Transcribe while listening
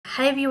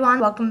Hi everyone,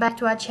 welcome back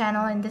to our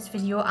channel. In this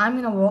video, I'm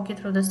going to walk you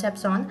through the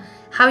steps on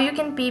how you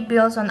can pay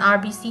bills on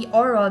RBC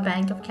or Royal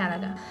Bank of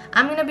Canada.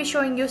 I'm going to be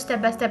showing you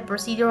step-by-step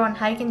procedure on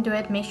how you can do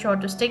it. Make sure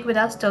to stick with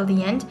us till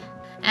the end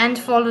and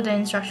follow the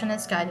instruction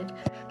as guided.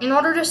 In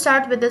order to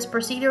start with this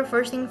procedure,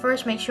 first thing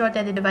first, make sure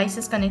that the device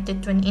is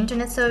connected to an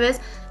internet service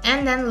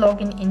and then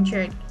log in into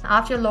your account.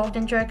 After you're logged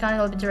into your account,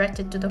 you'll be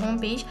directed to the home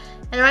page,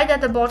 and right at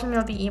the bottom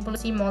you'll be able to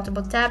see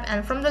multiple tabs,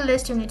 and from the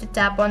list you need to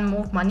tap on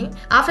move money.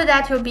 After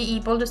that, you'll be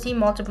able to see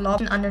multiple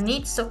options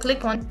underneath, so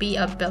click on pay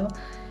a bill.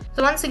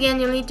 So once again,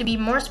 you'll need to be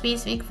more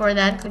specific. For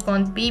that, click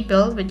on pay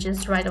bill, which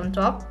is right on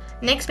top.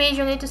 Next page,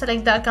 you'll need to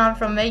select the account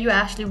from where you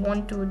actually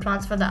want to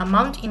transfer the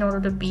amount in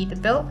order to pay the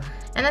bill.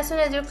 And as soon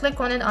as you click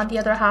on it, on the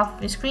other half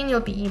of the screen, you'll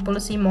be able to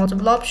see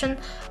multiple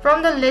options.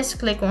 From the list,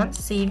 click on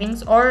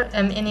savings or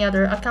any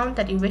other account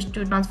that you wish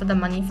to transfer the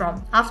money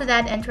from. After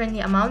that, enter in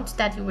the amount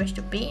that you wish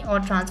to pay or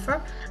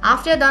transfer.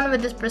 After you're done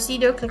with this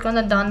procedure, click on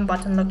the done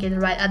button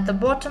located right at the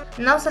bottom.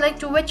 Now select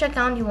to which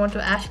account you want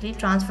to actually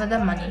transfer the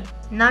money.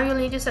 Now you'll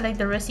need to select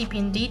the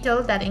recipient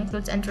detail, that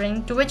includes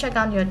entering to which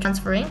account you're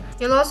transferring.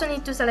 You'll also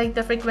need to select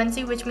the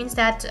frequency, which means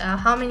that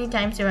how many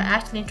times you're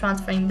actually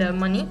transferring the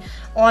money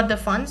or the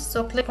funds.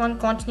 So click on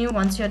continue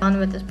once you're done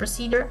with this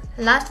procedure.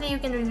 Lastly, you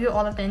can review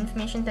all of the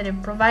information that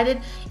you've provided.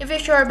 If you're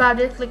sure about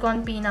it, click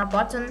on pay now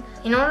button.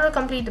 In order to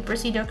complete the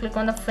procedure, click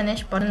on the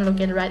finish button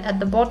located right at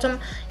the bottom,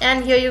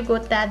 and here you go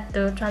that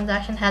the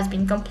transaction has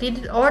been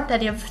completed or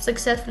that you've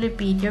successfully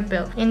paid your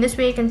bill. In this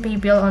way, you can pay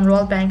bill on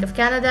Royal Bank of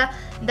Canada.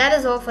 That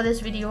is all for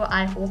this video.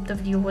 I hope the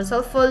video was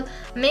helpful.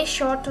 Make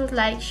sure to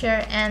like,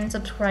 share and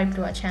subscribe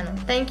to our channel.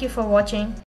 Thank you for watching.